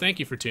 Cinepolito. Thank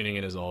you for tuning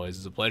in, as always.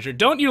 It's a pleasure.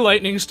 Don't you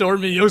lightning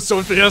storm me,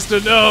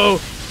 YoSoyFiesta, no!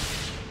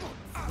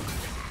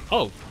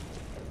 Oh.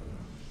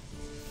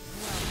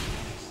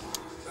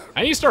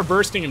 I need to start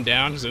bursting him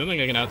down, because I don't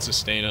think I can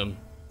out-sustain him.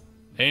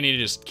 I need to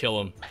just kill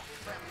him.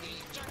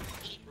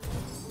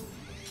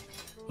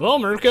 Well,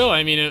 Mirko,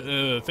 I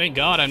mean, thank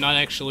God I'm not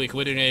actually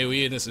quitting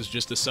AoE, and this is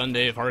just a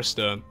Sunday of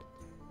Hearthstone.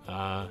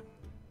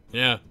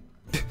 Yeah.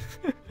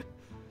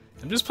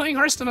 I'm just playing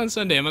Hearthstone on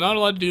Sunday. I'm not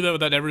allowed to do that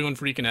without everyone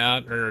freaking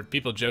out, or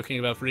people joking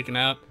about freaking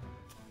out.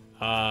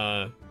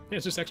 Yeah,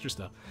 it's just extra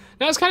stuff.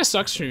 Now, this kind of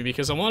sucks for me,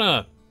 because I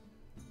wanna...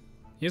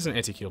 He has an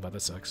anti-kill, but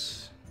that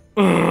sucks.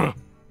 Ugh.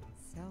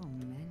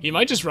 He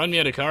might just run me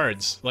out of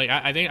cards. Like,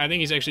 I think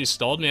he's actually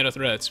stalled me out of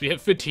threats. We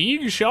have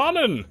Fatigue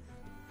Shaman!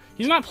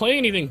 He's not playing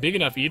anything big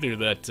enough either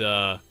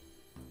that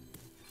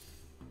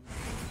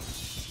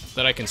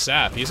I can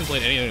sap. He hasn't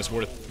played anything that's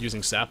worth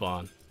using sap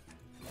on.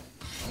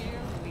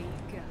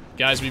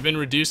 Guys, we've been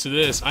reduced to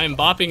this. I am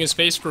bopping his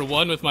face for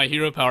 1 with my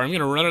hero power. I'm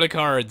gonna run out of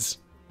cards.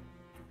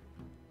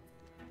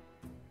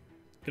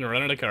 Gonna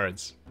run out of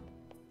cards.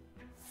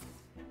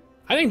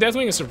 I think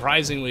Deathwing is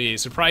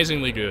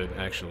surprisingly good,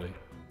 actually.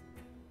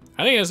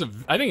 I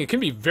think it can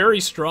be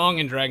very strong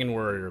in Dragon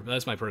Warrior, but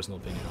that's my personal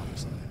opinion,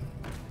 obviously.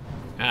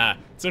 Ah,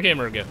 it's okay,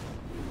 Murga.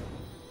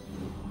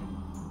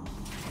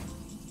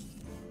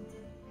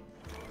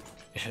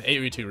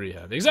 8v2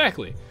 rehab,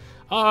 exactly.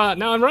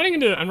 Now I'm running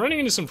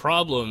into some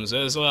problems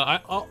as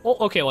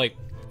okay, like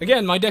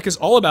again, my deck is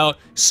all about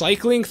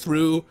cycling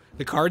through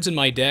the cards in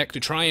my deck to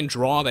try and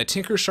draw that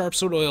Tinker Sharp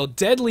Sword Oil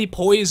Deadly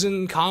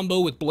Poison combo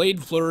with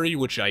Blade Flurry,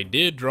 which I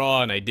did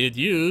draw and I did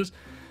use.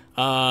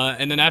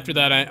 And then after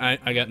that,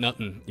 I got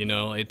nothing. You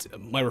know,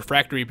 my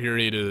refractory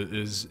period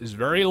is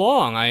very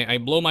long. I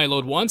blow my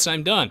load once,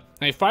 I'm done.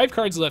 I have 5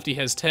 cards left. He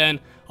has 10.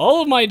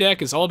 All of my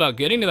deck is all about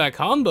getting to that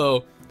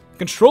combo,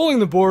 controlling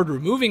the board,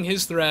 removing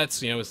his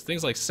threats. You know, with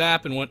things like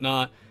sap and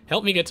whatnot.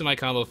 Help me get to my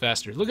combo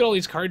faster. Look at all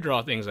these card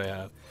draw things I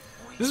have.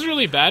 This is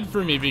really bad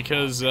for me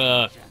because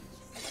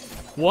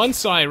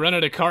once I run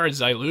out of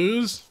cards, I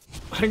lose.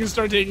 I can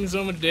start taking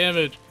so much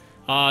damage.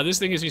 This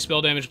thing gives me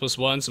spell damage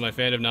 +1, so my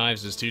Fan of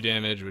Knives does 2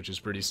 damage, which is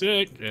pretty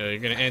sick. You're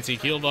gonna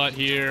anti-Keelbot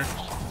here,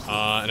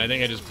 and I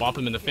think I just bop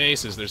him in the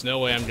face, as there's no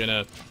way I'm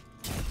gonna,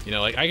 you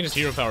know, like, I can just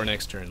hero power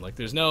next turn. Like,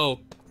 there's no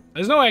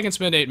way I can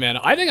spend 8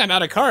 mana. I think I'm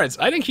out of cards.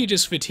 I think he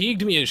just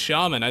fatigued me as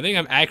Shaman. I think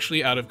I'm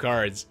actually out of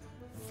cards.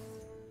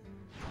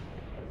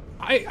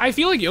 I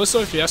feel like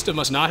YoSoyFiesta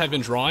must not have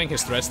been drawing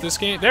his threats this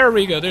game. There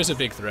we go, there's a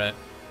big threat.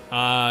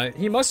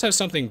 He must have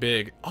something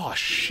big. Oh,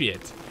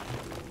 shit.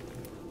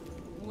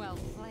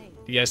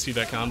 You guys see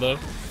that combo?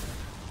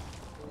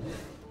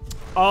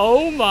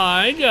 Oh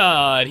my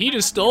god, he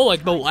just stole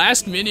like the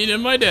last minion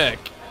in my deck.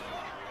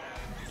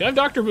 Do I have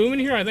Dr. Boom in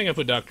here? I think I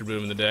put Dr.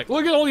 Boom in the deck.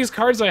 Look at all these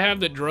cards I have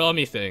that draw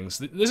me things.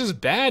 This is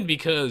bad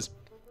because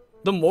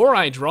the more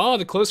I draw,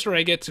 the closer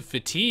I get to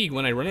fatigue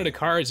when I run out of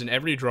cards, and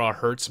every draw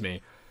hurts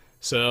me.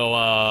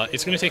 So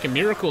it's gonna take a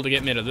miracle to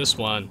get me out of this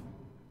one.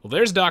 Well,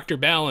 there's Dr.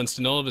 Balanced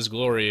in all of his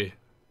glory.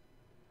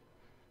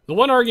 The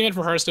one argument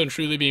for Hearthstone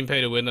truly being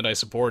pay to win that I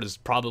support is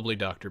probably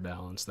Dr.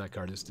 Balance. That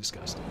card is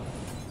disgusting.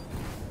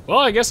 Well,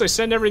 I guess I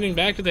send everything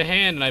back to the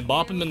hand and I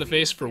bop him in the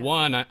face for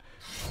 1.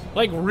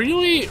 Like,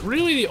 really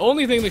the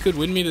only thing that could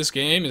win me this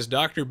game is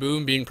Dr.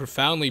 Boom being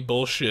profoundly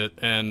bullshit,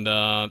 and,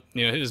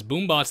 you know, his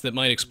boom bots that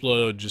might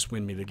explode just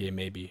win me the game,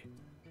 maybe.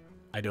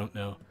 I don't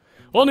know.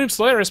 Well, Noob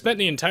Slayer, I spent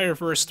the entire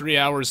first 3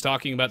 hours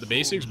talking about the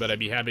basics, but I'd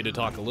be happy to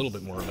talk a little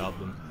bit more about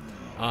them.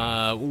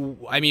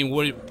 I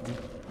mean,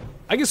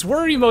 I guess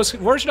where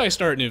should I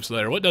start, Noob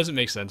Slayer? What doesn't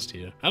make sense to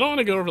you? I don't want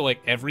to go over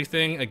like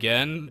everything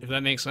again, if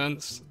that makes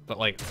sense. But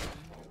like,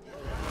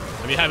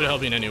 I'd be happy to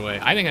help you in any way.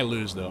 I think I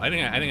lose though. I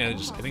think I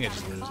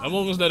just lose. I'm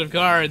almost out of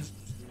cards.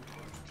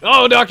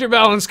 Oh, Dr.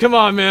 Balance, come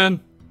on, man.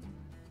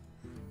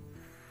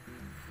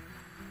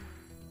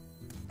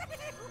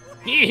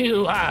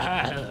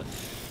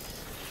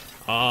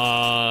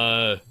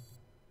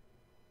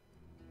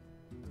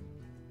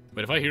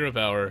 But if I hero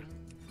power,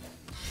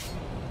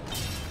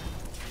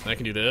 I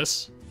can do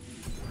this.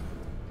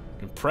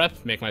 I can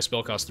prep, make my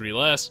spell cost 3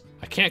 less.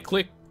 I can't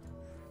click.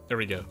 There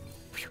we go.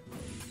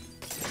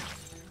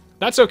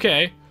 That's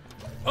okay.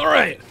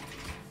 Alright.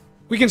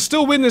 We can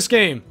still win this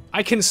game.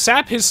 I can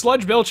sap his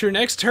Sludge Belcher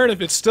next turn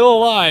if it's still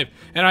alive,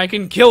 and I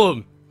can kill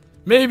him.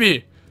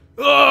 Maybe.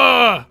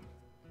 Ugh!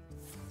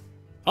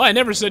 Oh, I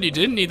never said you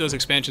didn't need those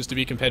expansions to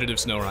be competitive,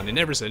 SnowRun. I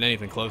never said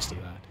anything close to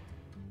that.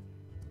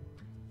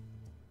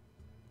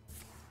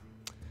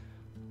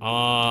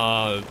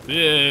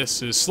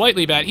 This is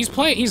slightly bad.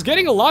 He's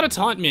getting a lot of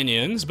taunt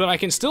minions, but I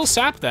can still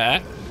sap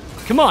that.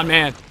 Come on,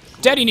 man.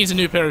 Daddy needs a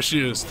new pair of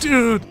shoes.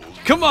 Dude,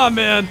 come on,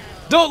 man.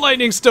 Don't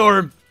lightning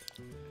storm.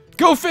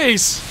 Go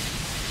face!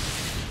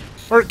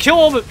 Or kill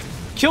all the...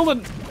 Kill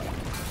the...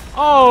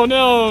 Oh,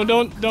 no.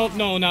 Don't,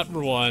 no, not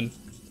for one.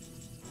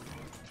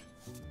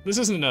 This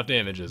isn't enough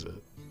damage, is it?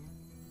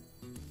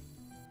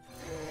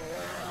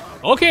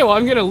 Okay, well,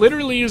 I'm gonna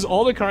literally use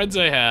all the cards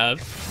I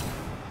have.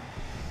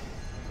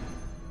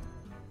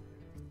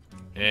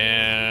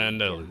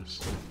 And I lose.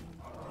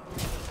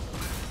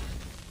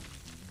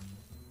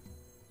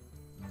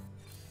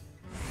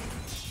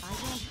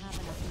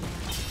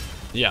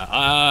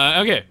 Yeah,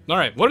 okay,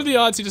 alright. What are the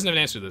odds he doesn't have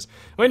an answer to this?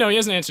 Wait, no, he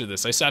hasn't answered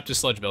this. I sapped his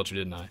Sludge Belcher,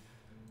 didn't I?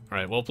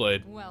 Alright, well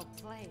played. Well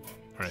played.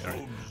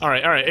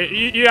 Alright.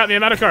 You got me,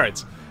 I'm out of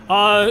cards.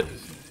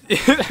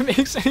 If that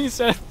makes any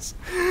sense.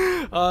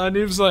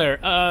 Noob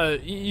Slayer.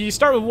 You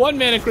start with 1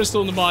 mana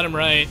crystal in the bottom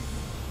right.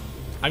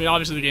 I mean,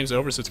 obviously the game's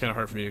over, so it's kind of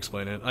hard for me to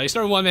explain it. You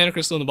start with 1 mana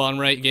crystal in the bottom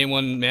right, you gain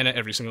 1 mana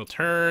every single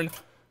turn.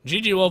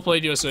 GG, well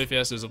played,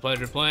 YoSoyFiesta. It was a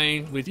pleasure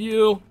playing with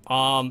you.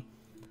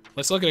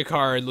 Let's look at a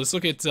card. Let's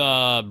look at,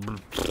 I don't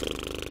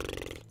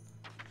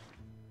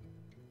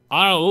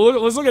know,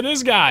 let's look at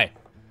this guy.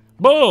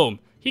 Boom!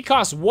 He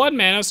costs 1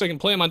 mana, so I can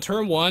play him on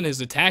turn 1. His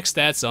attack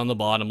stats on the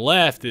bottom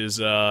left. His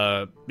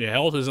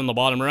health is on the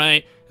bottom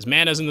right. His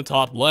mana's in the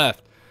top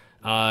left.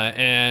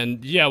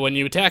 And yeah, when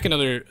you attack a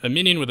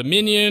minion with a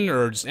minion,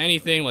 or just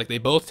anything, like, they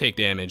both take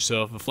damage.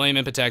 So if a Flame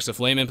Imp attacks a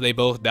Flame Imp, they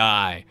both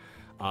die.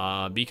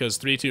 Because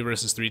 3-2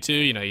 versus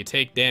 3-2, you know, you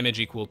take damage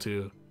equal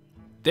to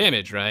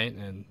damage, right?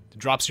 And it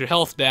drops your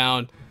health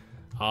down.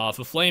 If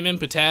a Flame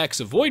Imp attacks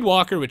a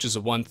Voidwalker, which is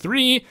a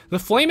 1-3, the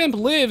Flame Imp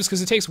lives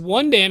because it takes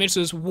 1 damage, so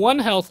there's 1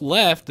 health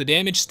left, the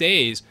damage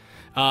stays.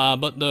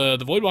 But the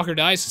Voidwalker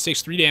dies, it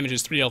takes 3 damage,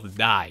 his 3 health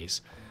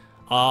dies.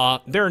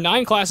 There are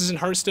 9 classes in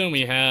Hearthstone.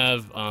 We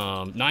have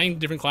 9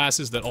 different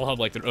classes that all have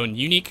like their own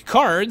unique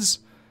cards.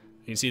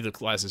 You can see the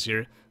classes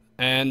here.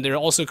 And there are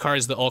also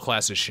cards that all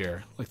classes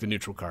share, like the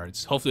neutral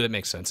cards. Hopefully that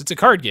makes sense. It's a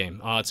card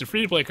game. It's a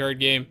free-to-play card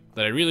game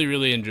that I really,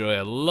 really enjoy.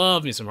 I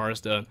love me some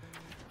Hearthstone.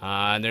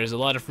 And there's a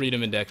lot of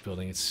freedom in deck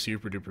building. It's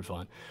super duper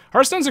fun.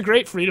 Hearthstone's a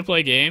great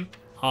free-to-play game,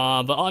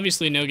 but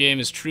obviously no game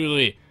is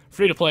truly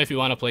free-to-play if you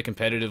want to play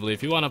competitively.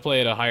 If you want to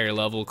play at a higher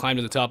level, climb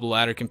to the top of the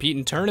ladder, compete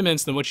in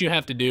tournaments, then what you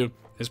have to do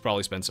is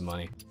probably spend some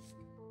money.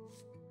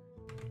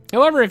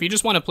 However, if you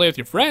just want to play with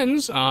your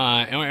friends,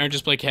 or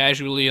just play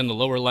casually on the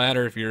lower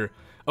ladder, if you're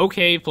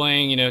okay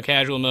playing, you know,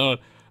 casual mode,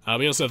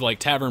 we also have like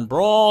Tavern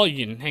Brawl.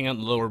 You can hang out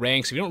in the lower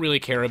ranks. If you don't really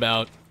care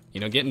about, you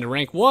know, getting to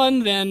rank 1,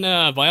 then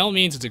by all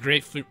means, it's a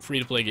great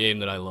free-to-play game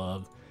that I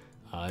love.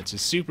 It's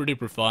just super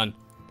duper fun.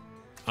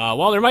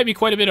 While there might be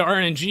quite a bit of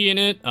RNG in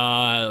it,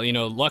 you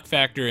know, luck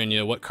factor and, you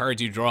know, what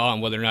cards you draw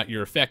and whether or not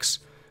your effects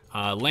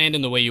land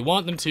in the way you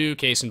want them to.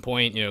 Case in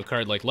point, you know, a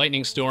card like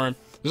Lightning Storm.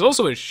 There's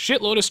also a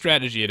shitload of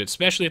strategy in it,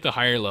 especially at the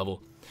higher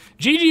level.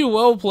 GG,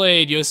 well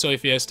played,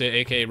 YoSoyFiesta,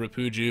 aka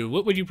Rapuju.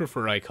 What would you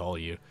prefer I call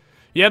you?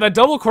 Yeah, that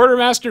double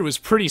Quartermaster was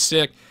pretty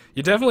sick.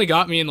 You definitely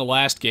got me in the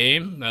last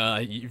game.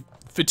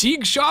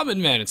 Fatigue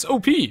Shaman, man, it's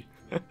OP. Yeah,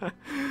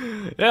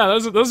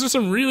 those are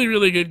some really,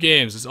 really good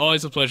games. It's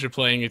always a pleasure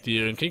playing with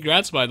you. And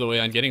congrats, by the way,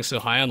 on getting so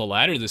high on the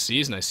ladder this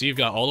season. I see you've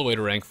got all the way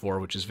to rank 4,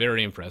 which is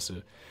very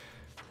impressive.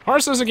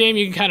 Hearthstone's a game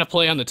you can kind of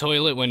play on the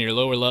toilet when you're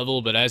lower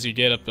level, but as you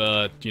get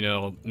up, you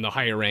know, in the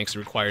higher ranks, it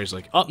requires,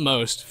 like,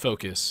 utmost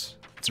focus.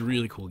 It's a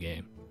really cool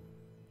game.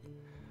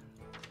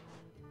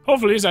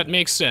 Hopefully that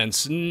makes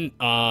sense. Yeah.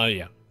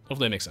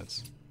 Hopefully that makes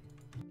sense.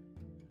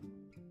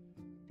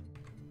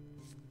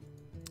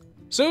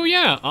 So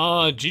yeah,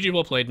 GG,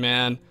 well played,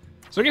 man.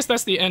 So I guess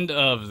that's the end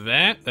of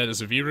that. That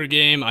is a viewer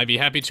game. I'd be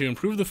happy to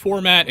improve the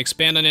format,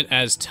 expand on it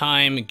as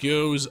time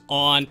goes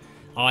on.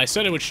 I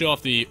said I would show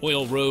off the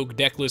Oil Rogue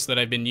deck list that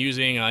I've been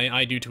using.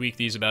 I do tweak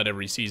these about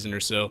every season or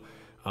so.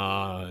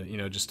 You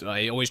know, just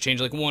I always change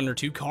like 1 or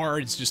 2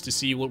 cards just to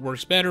see what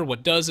works better,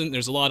 what doesn't.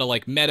 There's a lot of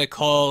like meta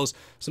calls,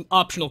 some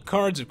optional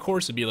cards, of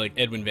course, would be like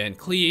Edwin Van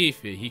Cleef.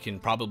 He can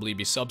probably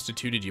be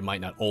substituted. You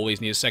might not always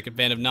need a second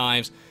Fan of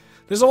Knives.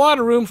 There's a lot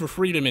of room for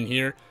freedom in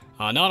here.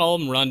 Not all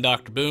of them run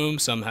Dr. Boom.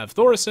 Some have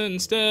Thorson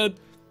instead.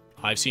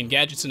 I've seen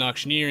Gadgets and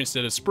Auctioneer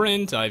instead of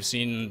Sprint. I've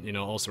seen, you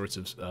know, all sorts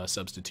of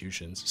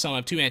substitutions. Some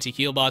have 2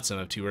 anti-heal bots. Some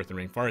have 2 Earth and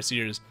Ring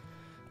Farseers.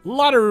 A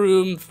lot of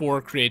room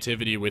for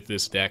creativity with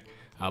this deck.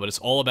 But it's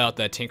all about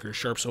that Tinker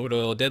Sharp Sword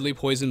Oil Deadly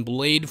Poison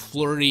Blade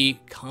Flurry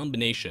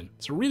combination.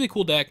 It's a really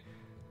cool deck.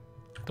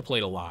 I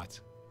played a lot.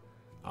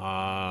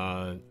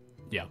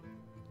 Yeah.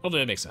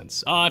 Hopefully that makes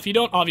sense. If you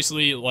don't,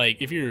 obviously,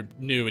 like, if you're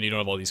new and you don't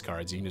have all these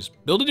cards, you can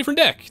just build a different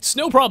deck. It's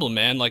no problem,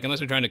 man. Like,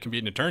 unless you're trying to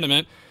compete in a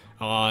tournament.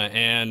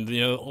 And,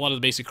 you know, a lot of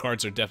the basic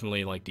cards are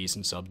definitely, like,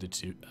 decent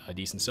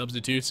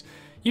substitutes.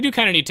 You do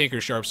kind of need Tinker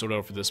Sharp Sword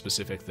Oil for this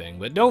specific thing,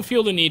 but don't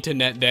feel the need to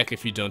net deck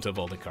if you don't have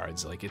all the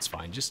cards. Like, it's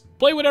fine. Just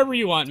play whatever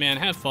you want, man.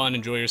 Have fun,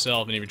 enjoy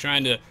yourself, and if you're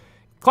trying to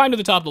climb to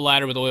the top of the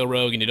ladder with Oil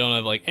Rogue and you don't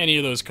have, like, any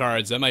of those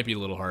cards, that might be a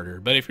little harder.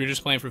 But if you're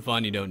just playing for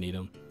fun, you don't need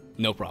them.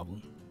 No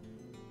problem.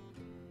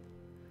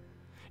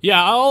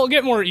 Yeah, I'll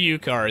get more EU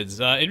cards.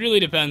 It really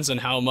depends on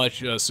how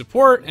much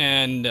support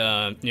and,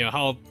 you know,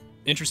 how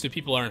interested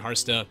people are in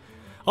Hearthstone.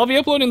 I'll be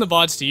uploading the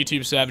VODs to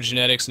YouTube Savage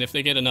Genetics, and if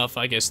they get enough,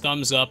 I guess,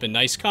 thumbs up and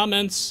nice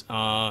comments,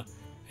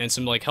 and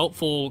some like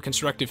helpful,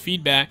 constructive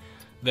feedback,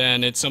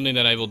 then it's something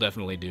that I will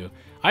definitely do.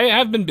 I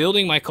have been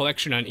building my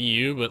collection on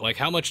EU, but like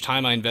how much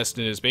time I invest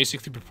in it is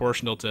basically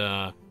proportional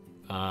to,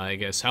 I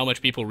guess, how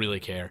much people really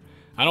care.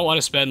 I don't want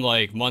to spend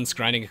like months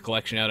grinding a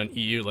collection out on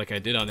EU like I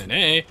did on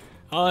NA,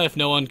 if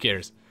no one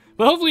cares.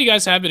 But hopefully you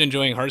guys have been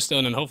enjoying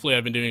Hearthstone, and hopefully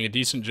I've been doing a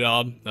decent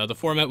job. The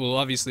format will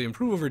obviously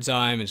improve over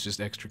time. It's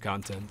just extra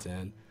content,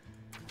 and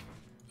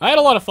I had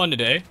a lot of fun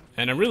today,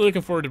 and I'm really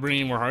looking forward to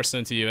bringing more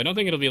Hearthstone to you. I don't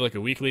think it'll be like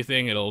a weekly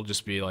thing. It'll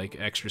just be like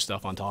extra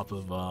stuff on top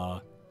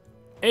of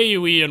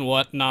AoE and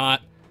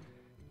whatnot.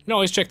 You can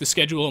always check the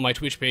schedule on my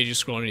Twitch page.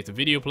 Just scroll underneath the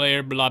video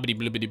player. Blobbity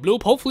bloobity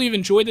bloop. Hopefully you've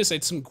enjoyed this. I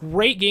had some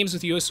great games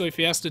with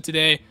YoSoyFiesta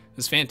today. It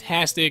was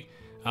fantastic.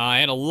 I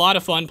had a lot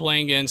of fun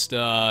playing against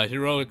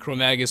Heroic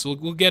Chromagus.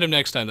 We'll get him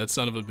next time, that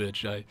son of a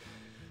bitch.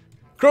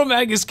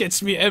 Chromagus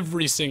gets me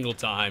every single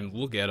time.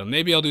 We'll get him.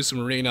 Maybe I'll do some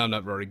arena. I'm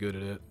not very good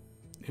at it.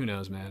 Who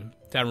knows, man.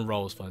 Tavern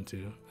Brawl was fun,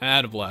 too. I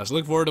had a blast.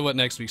 Look forward to what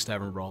next week's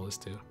Tavern Brawl is,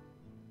 too.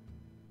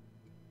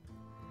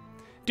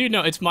 Dude,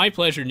 no, it's my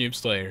pleasure, Noob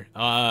Slayer.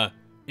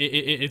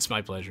 It's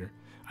my pleasure.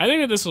 I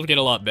think that this will get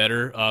a lot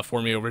better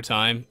for me over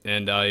time,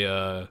 and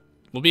I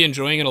will be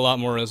enjoying it a lot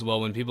more as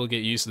well when people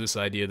get used to this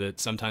idea that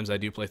sometimes I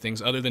do play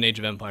things other than Age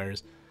of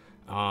Empires.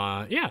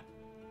 Yeah.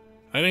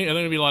 I think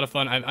it'll be a lot of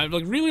fun. I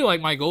like, really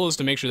like, my goal is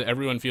to make sure that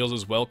everyone feels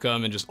as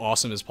welcome and just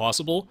awesome as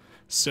possible.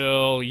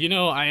 So, you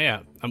know,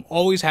 I'm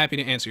always happy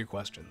to answer your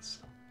questions.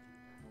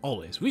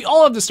 Always. We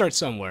all have to start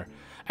somewhere.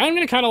 I'm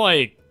gonna kind of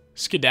like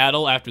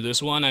skedaddle after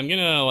this one. I'm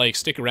gonna like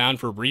stick around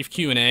for a brief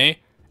Q&A,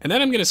 and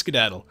then I'm gonna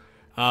skedaddle.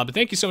 But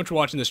thank you so much for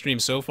watching the stream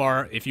so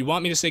far. If you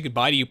want me to say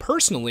goodbye to you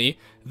personally,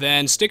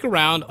 then stick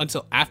around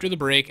until after the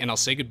break, and I'll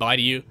say goodbye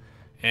to you.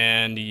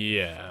 And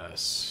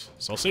yes,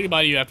 so I'll say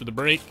goodbye to you after the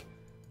break,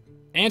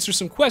 answer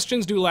some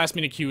questions, do a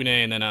last-minute Q&A,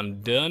 and then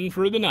I'm done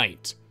for the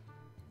night.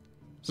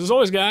 So as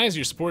always, guys,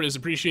 your support is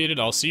appreciated.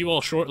 I'll see you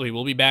all shortly.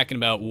 We'll be back in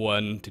about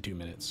 1 to 2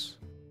 minutes.